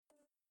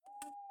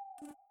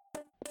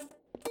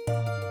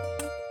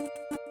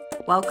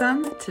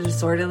Welcome to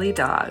Disorderly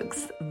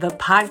Dogs, the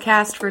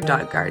podcast for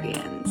dog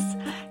guardians.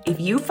 If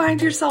you find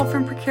yourself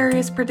in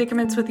precarious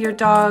predicaments with your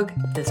dog,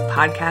 this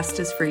podcast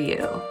is for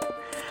you.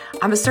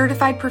 I'm a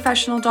certified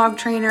professional dog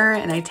trainer,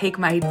 and I take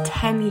my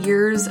 10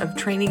 years of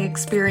training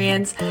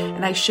experience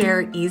and I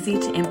share easy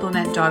to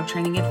implement dog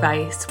training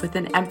advice with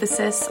an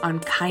emphasis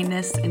on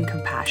kindness and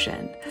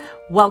compassion.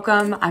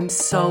 Welcome. I'm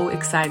so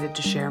excited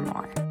to share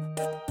more.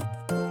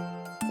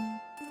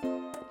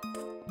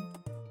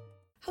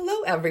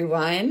 Hello,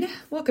 everyone.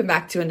 Welcome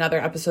back to another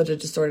episode of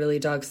Disorderly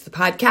Dogs, the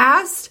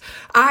podcast.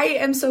 I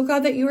am so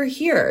glad that you are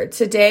here.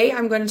 Today,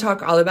 I'm going to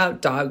talk all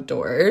about dog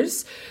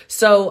doors.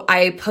 So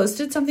I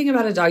posted something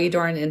about a doggy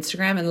door on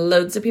Instagram and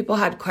loads of people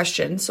had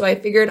questions. So I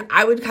figured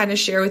I would kind of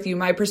share with you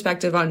my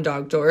perspective on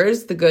dog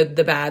doors, the good,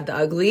 the bad, the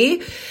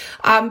ugly.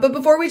 But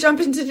before we jump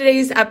into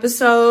today's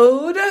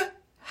episode,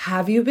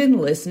 have you been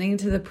listening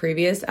to the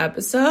previous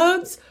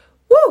episodes?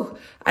 Woo!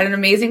 I had an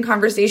amazing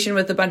conversation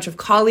with a bunch of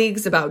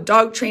colleagues about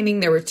dog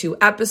training. There were 2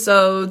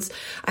 episodes.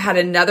 I had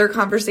another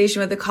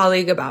conversation with a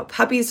colleague about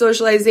puppy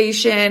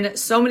socialization.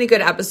 So many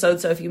good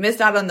episodes. So if you missed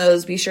out on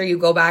those, be sure you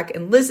go back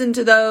and listen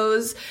to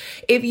those.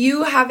 If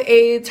you have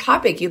a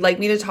topic you'd like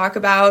me to talk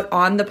about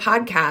on the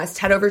podcast,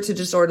 head over to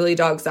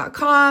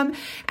disorderlydogs.com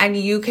and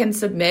you can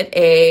submit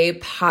a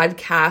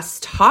podcast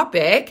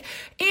topic.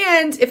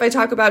 And if I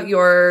talk about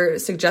your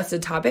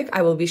suggested topic,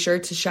 I will be sure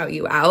to shout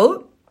you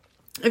out.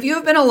 If you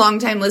have been a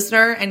longtime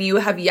listener and you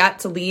have yet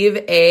to leave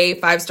a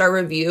 5-star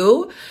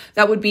review,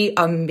 that would be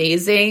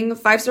amazing.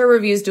 5-star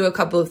reviews do a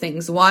couple of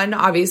things. One,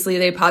 obviously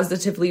they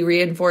positively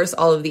reinforce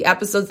all of the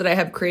episodes that I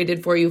have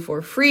created for you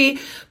for free,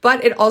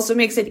 but it also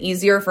makes it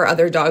easier for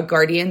other dog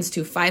guardians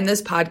to find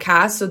this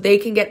podcast so they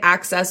can get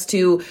access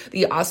to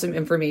the awesome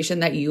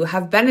information that you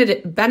have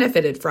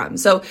benefited from.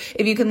 So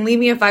if you can leave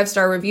me a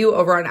 5-star review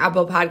over on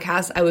Apple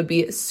Podcasts, I would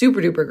be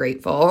super duper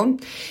grateful.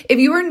 If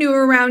you are new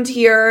around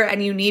here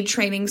and you need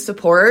training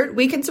support,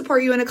 we can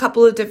support you in a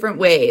couple of different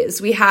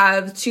ways. We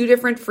have 2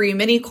 different free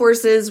mini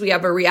courses. We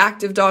have a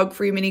reactive dog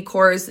free mini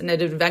course and an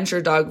adventure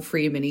dog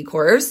free mini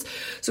course.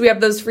 So we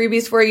have those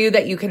freebies for you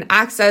that you can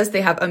access.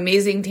 They have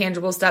amazing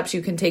tangible steps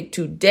you can take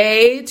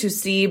today to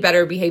see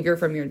better behavior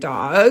from your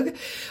dog.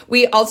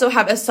 We also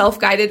have a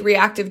self-guided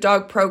reactive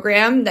dog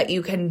program that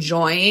you can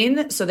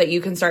join so that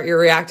you can start your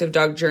reactive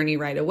dog journey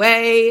right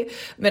away.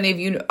 Many of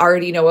you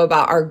already know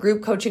about our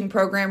group coaching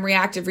program,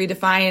 Reactive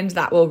Redefined,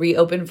 that will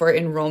reopen for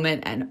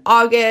enrollment in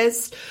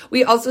August.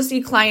 We also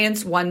see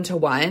clients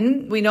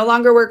one-to-one. We no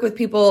longer work with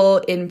people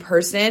in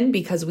person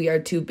because we are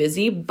too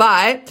busy,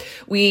 but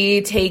we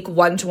take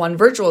one-to-one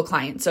virtual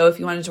clients. So if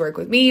you wanted to work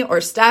with me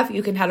or Steph,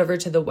 you can head over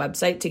to the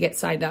website to get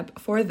signed up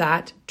for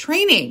that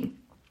training.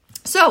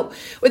 So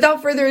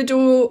without further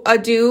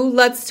ado,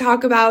 let's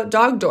talk about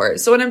dog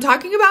doors. So when I'm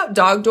talking about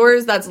dog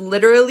doors, that's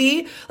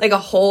literally like a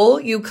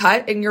hole you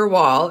cut in your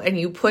wall and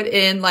you put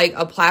in like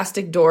a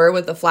plastic door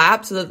with a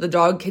flap so that the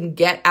dog can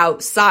get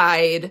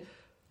outside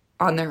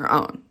on their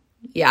own.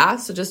 Yeah.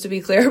 So just to be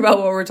clear about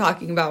what we're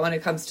talking about when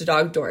it comes to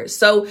dog doors.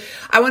 So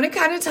I want to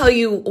kind of tell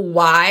you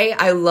why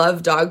I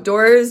love dog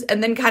doors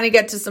and then kind of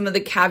get to some of the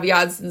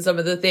caveats and some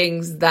of the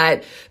things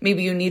that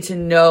maybe you need to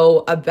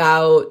know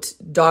about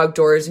dog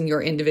doors and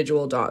your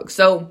individual dog.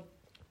 So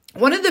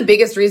one of the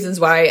biggest reasons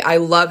why I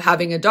love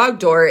having a dog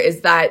door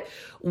is that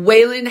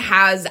Waylon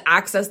has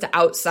access to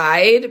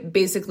outside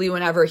basically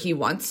whenever he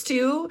wants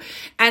to.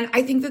 And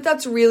I think that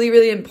that's really,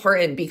 really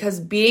important because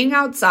being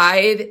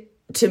outside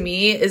to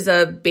me is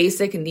a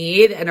basic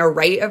need and a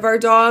right of our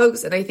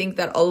dogs. And I think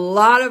that a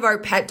lot of our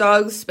pet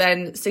dogs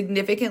spend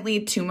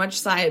significantly too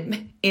much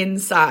time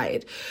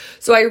inside.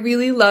 So I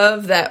really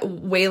love that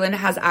Waylon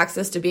has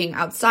access to being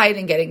outside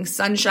and getting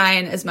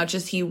sunshine as much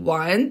as he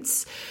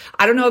wants.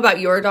 I don't know about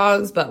your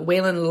dogs, but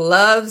Waylon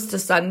loves to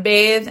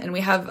sunbathe, and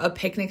we have a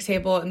picnic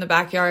table in the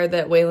backyard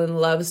that Waylon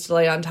loves to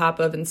lay on top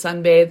of and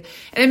sunbathe.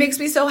 And it makes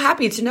me so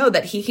happy to know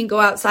that he can go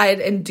outside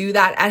and do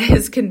that at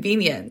his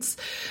convenience.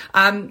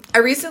 I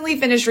recently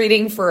finished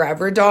reading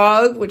Forever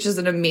Dog, which is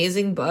an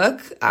amazing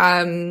book.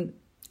 And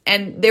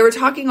they were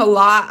talking a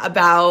lot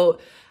about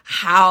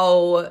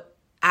how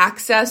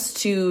access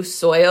to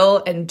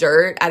soil and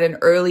dirt at an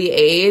early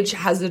age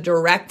has a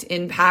direct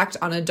impact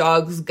on a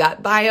dog's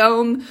gut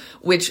biome,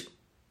 which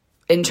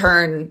in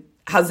turn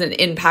has an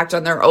impact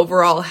on their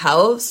overall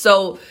health.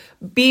 So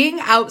being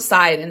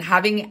outside and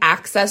having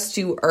access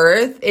to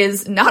earth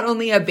is not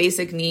only a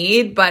basic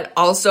need, but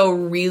also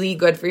really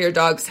good for your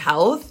dog's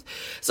health.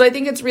 So I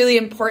think it's really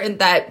important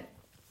that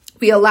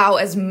we allow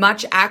as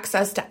much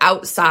access to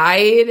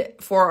outside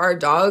for our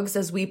dogs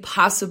as we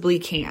possibly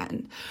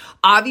can.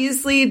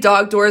 Obviously,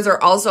 dog doors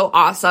are also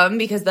awesome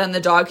because then the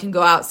dog can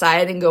go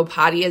outside and go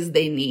potty as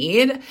they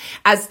need.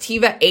 As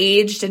Tiva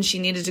aged and she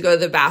needed to go to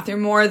the bathroom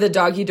more, the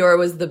doggy door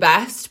was the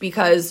best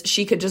because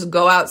she could just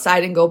go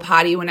outside and go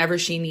potty whenever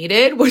she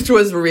needed, which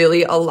was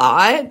really a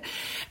lot.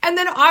 And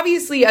then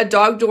obviously a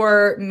dog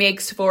door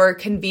makes for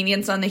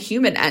convenience on the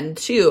human end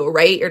too,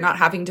 right? You're not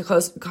having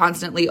to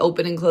constantly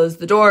open and close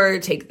the door,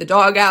 take the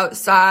dog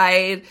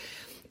outside.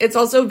 It's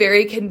also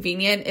very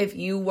convenient if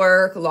you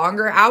work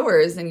longer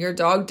hours and your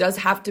dog does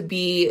have to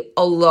be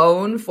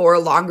alone for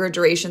longer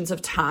durations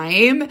of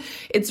time.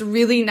 It's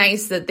really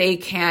nice that they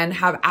can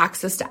have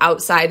access to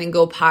outside and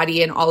go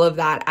potty and all of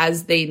that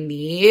as they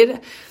need.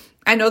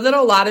 I know that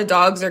a lot of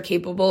dogs are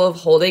capable of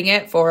holding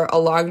it for a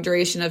long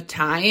duration of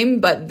time,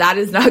 but that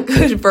is not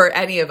good for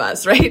any of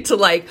us, right? To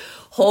like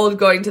hold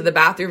going to the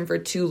bathroom for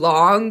too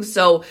long.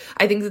 So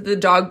I think that the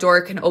dog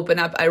door can open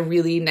up a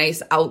really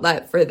nice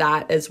outlet for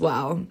that as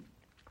well.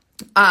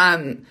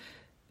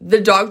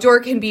 The dog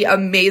door can be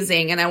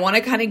amazing, and I want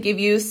to kind of give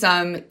you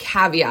some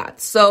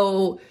caveats.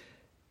 So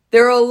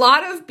there are a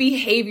lot of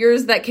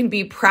behaviors that can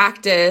be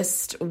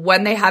practiced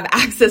when they have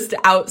access to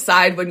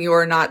outside when you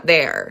are not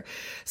there.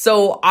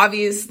 So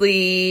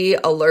obviously,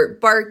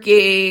 alert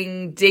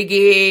barking,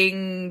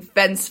 digging,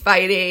 fence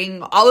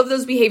fighting, all of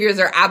those behaviors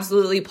are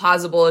absolutely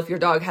plausible if your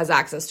dog has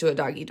access to a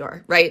doggy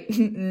door, right?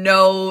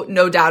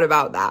 No doubt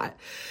about that.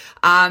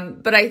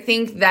 But I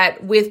think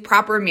that with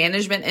proper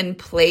management in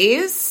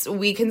place,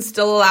 we can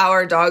still allow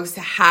our dogs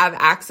to have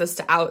access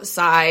to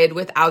outside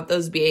without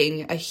those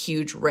being a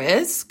huge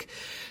risk.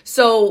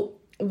 So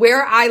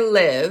where I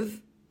live,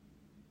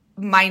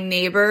 my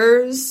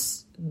neighbors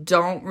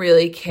don't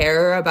really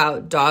care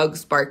about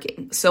dogs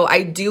barking. So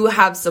I do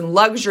have some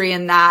luxury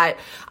in that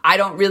I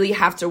don't really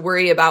have to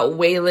worry about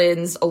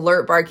Waylon's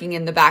alert barking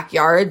in the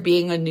backyard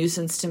being a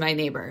nuisance to my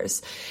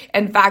neighbors.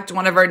 In fact,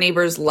 one of our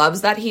neighbors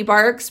loves that he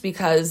barks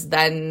because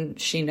then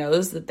she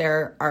knows that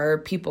there are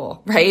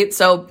people, right?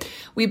 So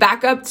we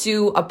back up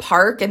to a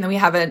park and then we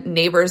have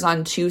neighbors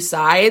on two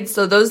sides.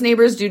 So those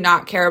neighbors do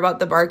not care about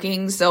the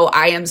barking. So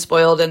I am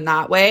spoiled in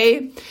that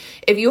way.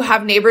 If you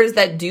have neighbors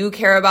that do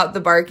care about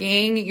the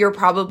barking, you're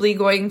probably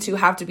going to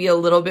have to be a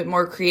little bit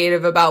more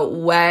creative about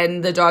when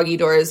the doggy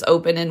door is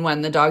open and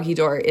when the doggy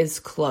door is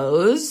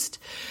closed.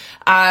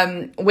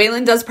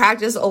 Waylon does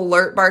practice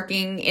alert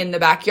barking in the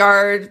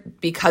backyard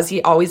because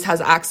he always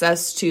has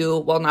access to,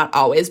 well, not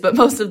always, but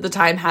most of the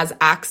time has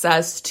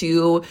access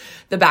to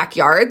the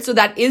backyard. So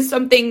that is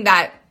something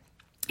that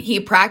he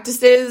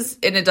practices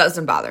and it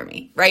doesn't bother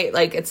me, right?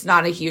 Like it's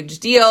not a huge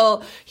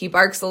deal. He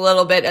barks a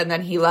little bit and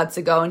then he lets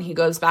it go and he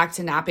goes back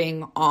to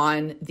napping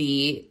on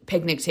the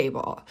picnic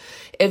table.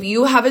 If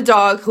you have a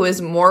dog who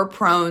is more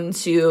prone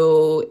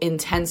to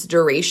intense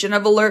duration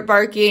of alert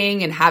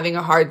barking and having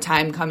a hard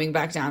time coming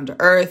back down to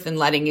earth and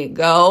letting it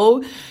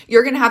go,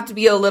 you're going to have to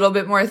be a little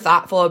bit more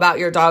thoughtful about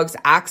your dog's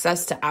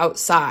access to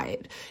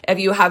outside. If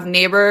you have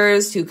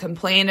neighbors who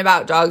complain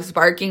about dogs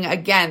barking,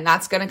 again,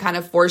 that's going to kind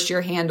of force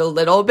your hand a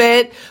little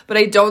bit. But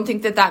I don't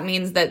think that that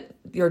means that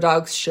your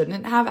dogs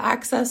shouldn't have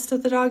access to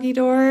the doggy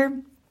door.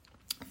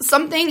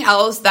 Something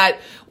else that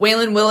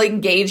Waylon will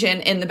engage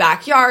in the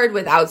backyard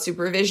without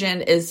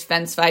supervision is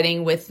fence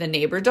fighting with the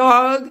neighbor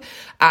dog.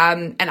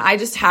 And I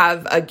just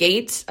have a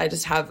gate. I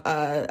just have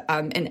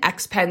an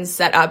X pen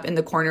set up in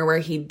the corner where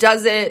he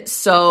does it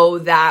so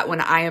that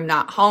when I am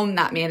not home,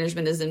 that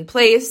management is in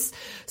place.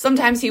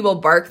 Sometimes he will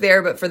bark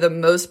there, but for the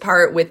most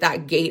part, with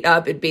that gate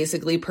up, it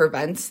basically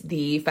prevents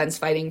the fence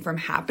fighting from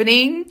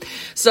happening.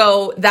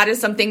 So that is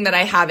something that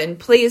I have in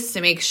place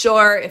to make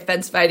sure if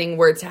fence fighting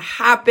were to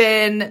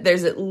happen,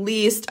 there's at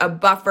least a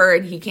buffer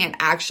and he can't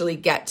actually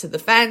get to the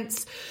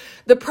fence.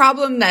 The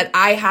problem that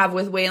I have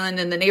with Waylon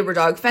and the neighbor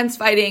dog fence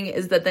fighting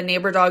is that the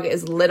neighbor dog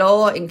is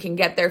little and can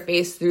get their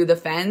face through the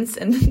fence,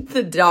 and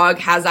the dog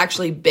has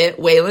actually bit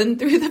Waylon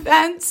through the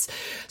fence.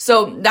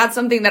 So that's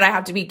something that I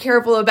have to be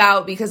careful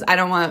about because I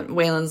don't want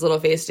Waylon's little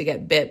face to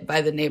get bit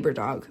by the neighbor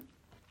dog.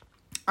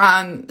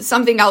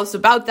 Something else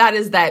about that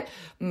is that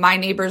my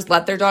neighbors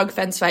let their dog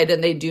fence fight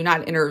and they do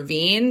not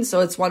intervene.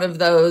 So it's one of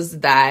those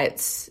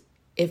that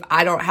if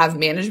I don't have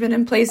management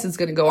in place, it's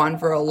going to go on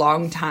for a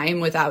long time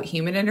without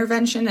human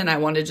intervention. And I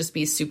want to just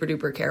be super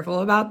duper careful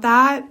about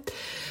that.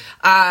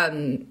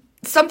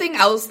 Something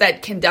else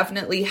that can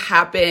definitely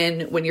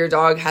happen when your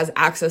dog has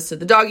access to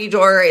the doggy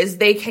door is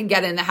they can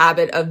get in the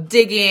habit of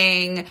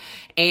digging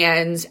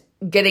and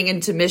getting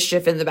into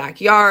mischief in the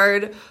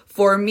backyard.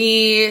 For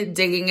me,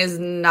 digging is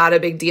not a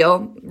big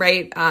deal,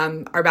 right?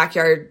 Our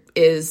backyard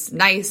is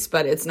nice,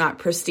 but it's not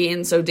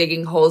pristine, so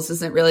digging holes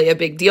isn't really a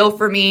big deal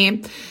for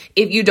me.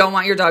 If you don't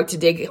want your dog to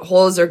dig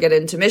holes or get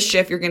into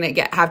mischief, you're going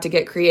to have to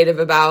get creative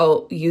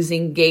about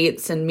using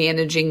gates and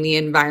managing the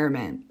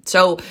environment.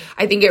 So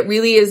I think it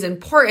really is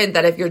important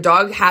that if your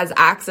dog has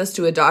access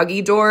to a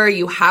doggy door,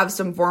 you have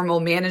some formal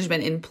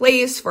management in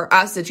place. For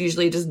us, it's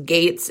usually just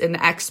gates and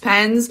X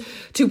pens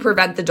to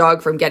prevent the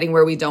dog from getting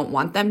where we don't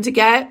want them to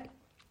get.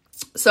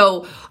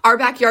 So our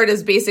backyard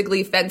is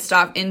basically fenced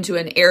off into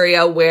an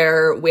area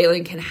where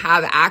Waylon can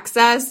have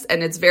access,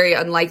 and it's very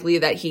unlikely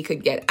that he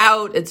could get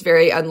out. It's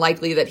very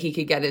unlikely that he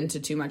could get into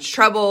too much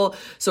trouble.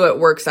 So it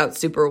works out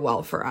super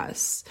well for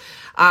us.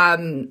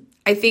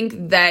 I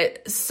think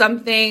that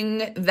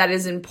something that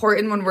is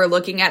important when we're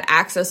looking at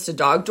access to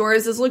dog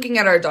doors is looking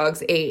at our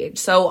dog's age.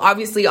 So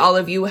obviously all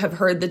of you have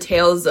heard the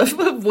tales of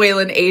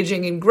Waylon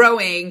aging and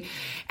growing.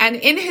 And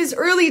in his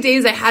early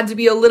days, I had to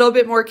be a little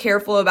bit more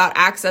careful about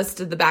access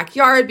to the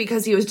backyard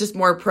because he was just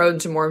more prone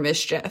to more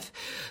mischief.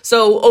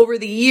 So over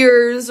the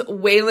years,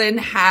 Waylon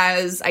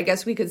has, I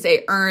guess we could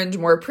say, earned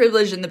more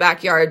privilege in the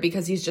backyard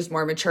because he's just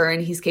more mature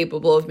and he's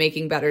capable of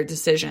making better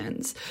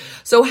decisions.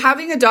 So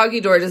having a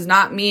doggy door does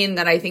not mean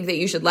that I think that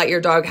you should let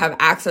your dog have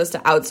access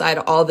to outside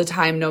all the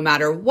time, no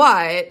matter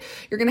what.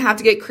 You're going to have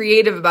to get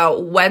creative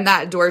about when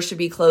that door should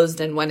be closed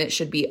and when it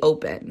should be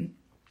open.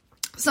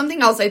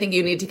 Something else I think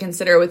you need to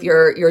consider with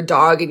your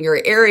dog in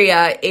your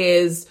area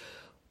is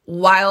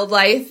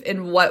wildlife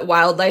and what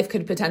wildlife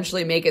could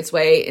potentially make its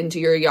way into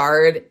your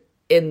yard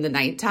in the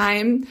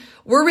nighttime.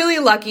 We're really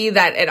lucky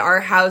that at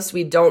our house,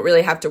 we don't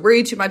really have to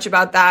worry too much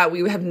about that.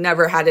 We have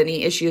never had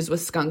any issues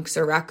with skunks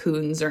or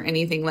raccoons or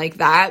anything like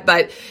that.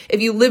 But if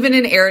you live in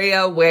an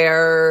area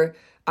where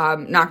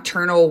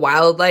nocturnal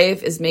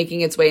wildlife is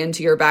making its way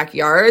into your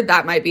backyard,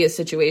 that might be a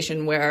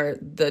situation where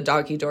the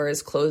doggy door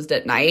is closed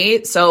at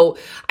night. So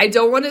I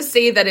don't want to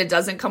say that it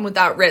doesn't come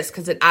without risk,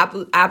 because it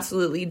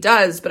absolutely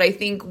does. But I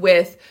think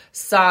with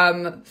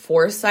some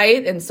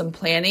foresight and some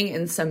planning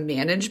and some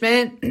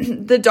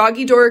management, the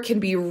doggy door can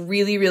be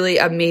really, really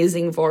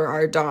amazing for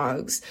our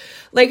dogs.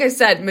 Like I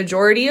said,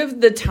 majority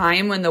of the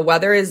time when the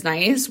weather is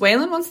nice,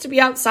 Waylon wants to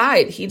be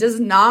outside. He does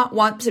not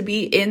want to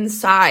be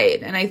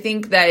inside. And I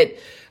think that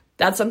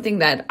that's something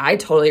that I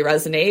totally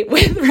resonate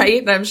with, right?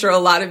 And I'm sure a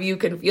lot of you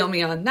can feel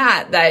me on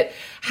that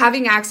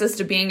having access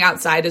to being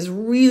outside is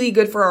really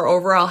good for our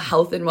overall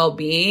health and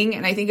well-being.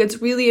 And I think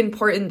it's really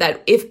important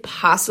that if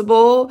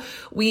possible,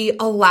 we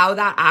allow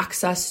that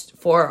access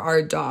for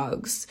our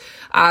dogs.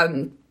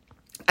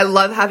 I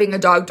love having a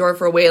dog door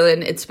for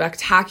Waylon. It's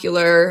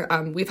spectacular.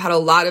 We've had a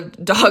lot of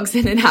dogs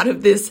in and out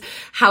of this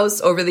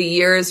house over the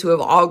years who have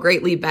all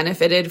greatly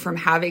benefited from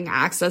having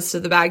access to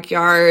the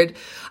backyard.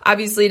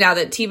 Obviously, now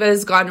that Tiva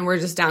is gone and we're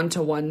just down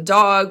to one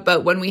dog,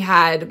 but when we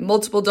had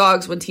multiple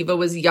dogs when Tiva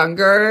was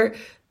younger,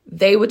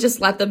 they would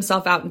just let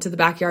themselves out into the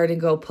backyard and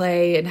go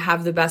play and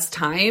have the best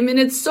time. And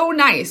it's so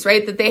nice,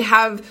 right, that they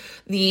have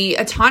the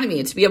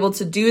autonomy to be able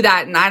to do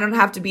that. And I don't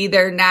have to be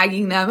there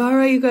nagging them, all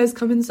right, you guys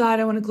come inside,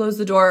 I want to close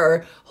the door,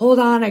 or hold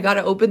on, I got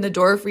to open the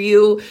door for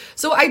you.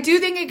 So I do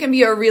think it can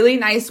be a really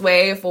nice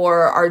way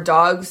for our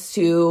dogs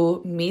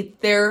to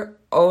meet their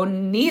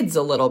own needs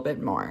a little bit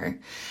more.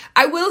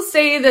 I will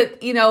say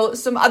that,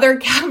 some other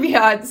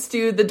caveats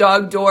to the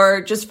dog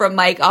door, just from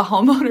like a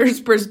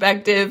homeowner's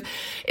perspective,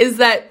 is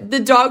that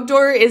the dog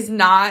door is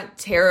not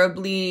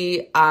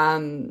terribly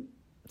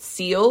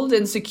sealed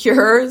and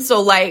secure.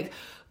 So like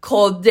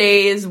cold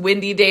days,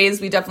 windy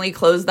days, we definitely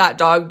close that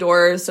dog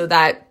door so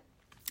that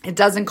it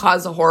doesn't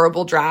cause a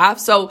horrible draft.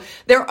 So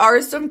there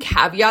are some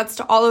caveats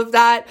to all of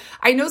that.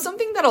 I know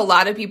something that a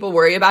lot of people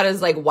worry about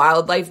is like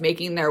wildlife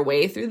making their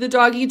way through the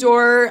doggy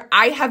door.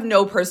 I have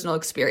no personal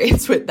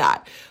experience with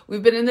that.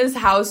 We've been in this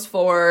house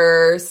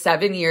for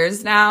 7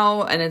 years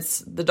now, and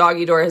the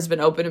doggy door has been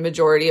open a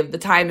majority of the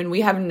time, and we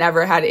have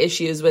never had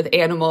issues with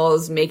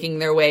animals making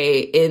their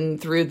way in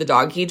through the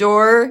doggy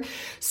door.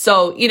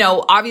 So,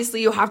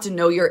 obviously you have to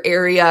know your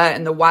area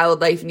and the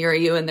wildlife near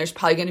you, and there's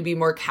probably going to be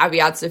more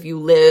caveats if you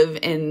live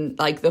in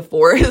like the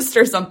forest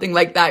or something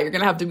like that. You're going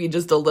to have to be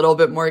just a little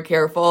bit more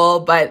careful.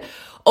 But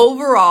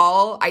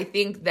overall, I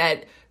think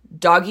that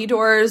doggy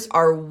doors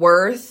are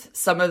worth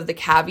some of the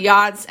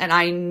caveats, and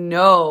I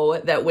know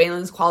that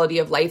Waylon's quality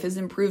of life has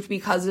improved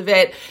because of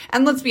it.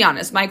 And let's be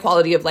honest, my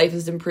quality of life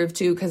has improved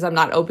too, because I'm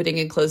not opening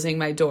and closing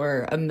my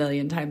door a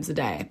million times a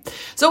day.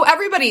 So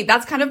everybody,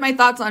 that's kind of my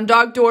thoughts on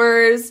dog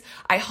doors.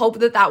 I hope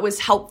that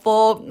was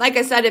helpful. Like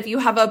I said, if you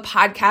have a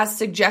podcast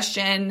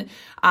suggestion,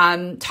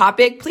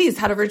 topic, please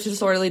head over to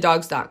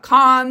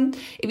disorderlydogs.com.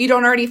 If you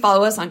don't already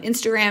follow us on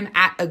Instagram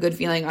at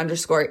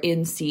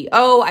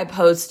agoodfeeling_NCO, I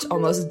post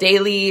almost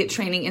daily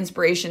training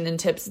inspiration and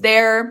tips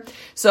there.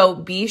 So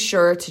be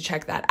sure to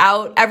check that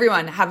out.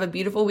 Everyone, have a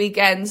beautiful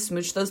weekend.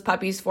 Smooch those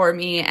puppies for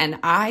me. And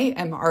I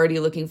am already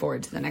looking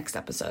forward to the next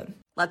episode.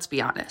 Let's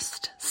be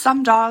honest.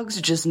 Some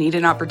dogs just need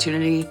an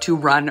opportunity to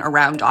run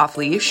around off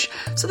leash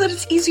so that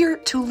it's easier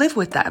to live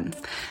with them.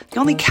 The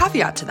only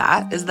caveat to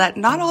that is that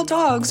not all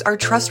dogs are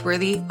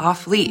trustworthy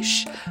off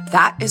leash.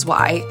 That is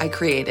why I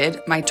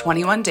created my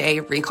 21-day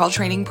recall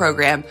training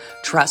program,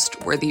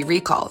 Trustworthy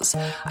Recalls.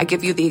 I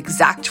give you the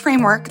exact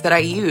framework that I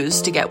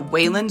use to get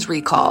Waylon's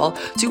recall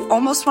to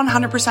almost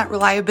 100%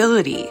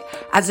 reliability.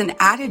 As an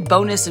added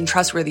bonus in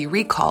Trustworthy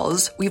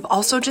Recalls, we've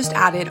also just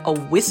added a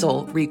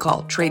whistle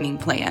recall training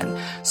plan.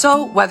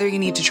 So whether you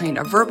need to train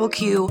a verbal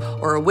cue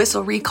or a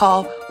whistle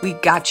recall, we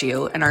got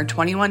you in our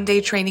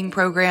 21-day training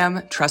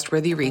program,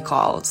 Trustworthy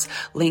Recalls.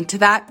 Link to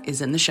that is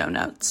in the show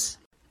notes.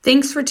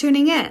 Thanks for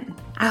tuning in.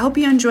 I hope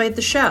you enjoyed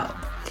the show.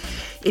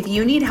 If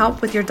you need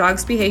help with your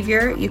dog's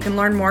behavior, you can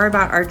learn more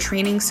about our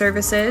training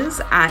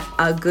services at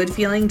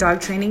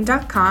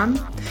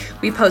agoodfeelingdogtraining.com.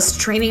 We post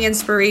training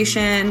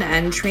inspiration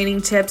and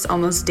training tips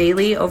almost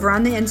daily over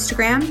on the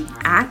Instagram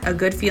at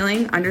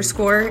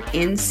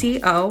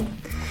agoodfeeling_NCO.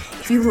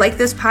 If you like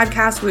this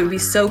podcast, we would be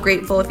so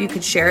grateful if you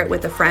could share it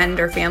with a friend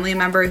or family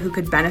member who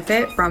could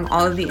benefit from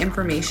all of the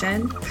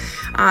information.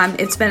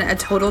 It's been a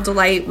total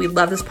delight. We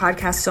love this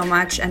podcast so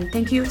much, and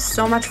thank you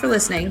so much for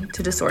listening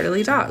to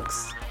Disorderly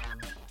Dogs.